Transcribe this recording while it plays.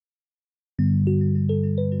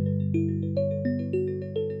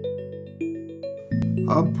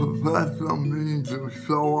A professional means to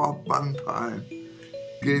show up on time,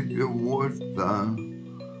 get your work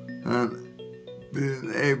done, and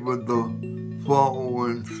being able to follow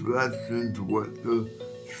instructions what the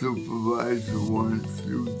supervisor wants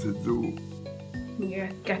you to do. You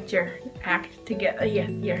got your act together. You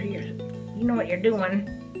know what you're doing.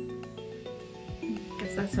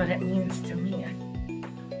 Because that's what it means to me.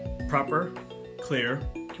 Proper, clear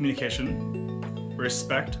communication,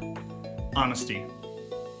 respect, honesty.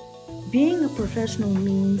 Being a professional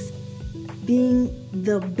means being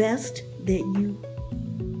the best that you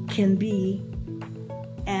can be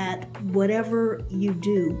at whatever you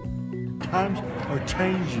do. Times are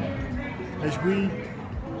changing. As we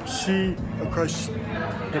see across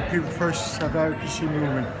the People First South Advocacy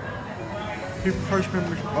movement, People First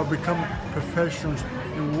members are becoming professionals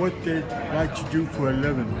in what they like to do for a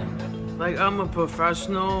living. Like, I'm a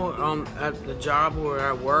professional at the job where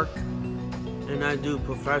I work, and I do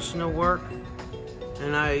professional work,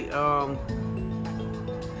 and I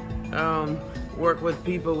work with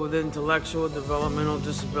people with intellectual developmental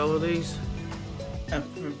disabilities. A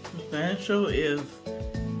professional is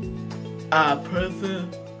a person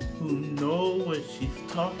who knows what she's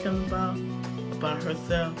talking about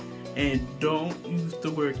herself, and don't use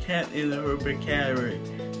the word cat in her vocabulary,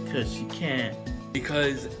 because she can't.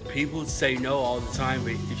 Because people say no all the time,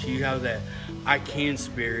 but if you have that I can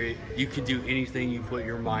spirit, you can do anything you put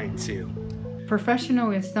your mind to.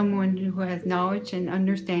 Professional is someone who has knowledge and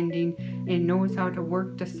understanding and knows how to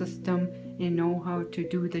work the system and know how to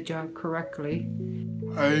do the job correctly.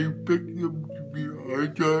 I expect them to be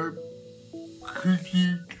agile,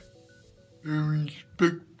 critique, and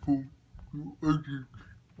respectful to others.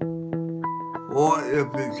 Or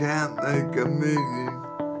if you can't make a meeting,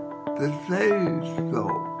 to say so.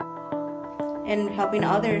 And helping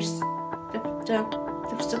others to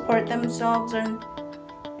support themselves and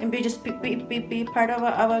be part of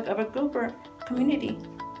a group or community.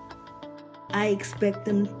 I expect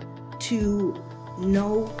them to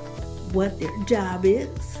know what their job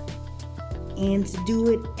is and to do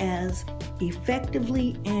it as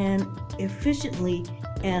effectively and efficiently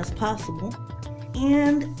as possible.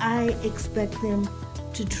 And I expect them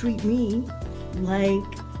to treat me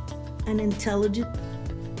like an intelligent,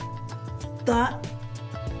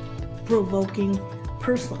 thought-provoking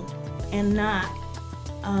person and not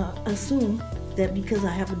assume that because I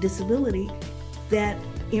have a disability that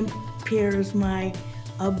impairs my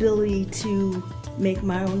ability to make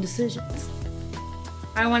my own decisions.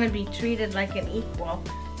 I want to be treated like an equal.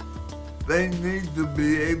 They need to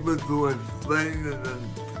be able to explain it in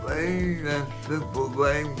plain and simple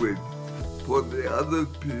language for the other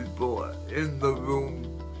people in the room.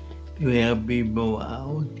 To help people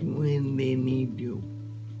out when they need to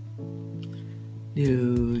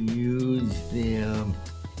use their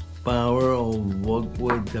power or work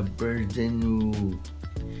with the person who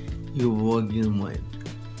you're working with.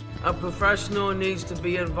 A professional needs to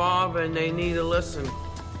be involved, and they need to listen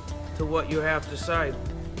to what you have to say.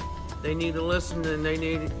 They need to listen, and they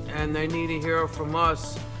need to hear from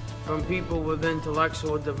us, from people with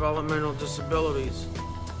intellectual developmental disabilities.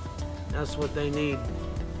 That's what they need.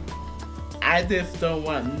 I just don't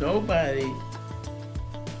want nobody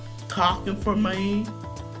talking for me,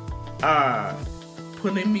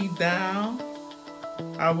 putting me down,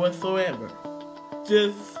 or whatsoever.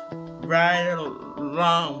 Just ride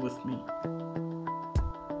along with me.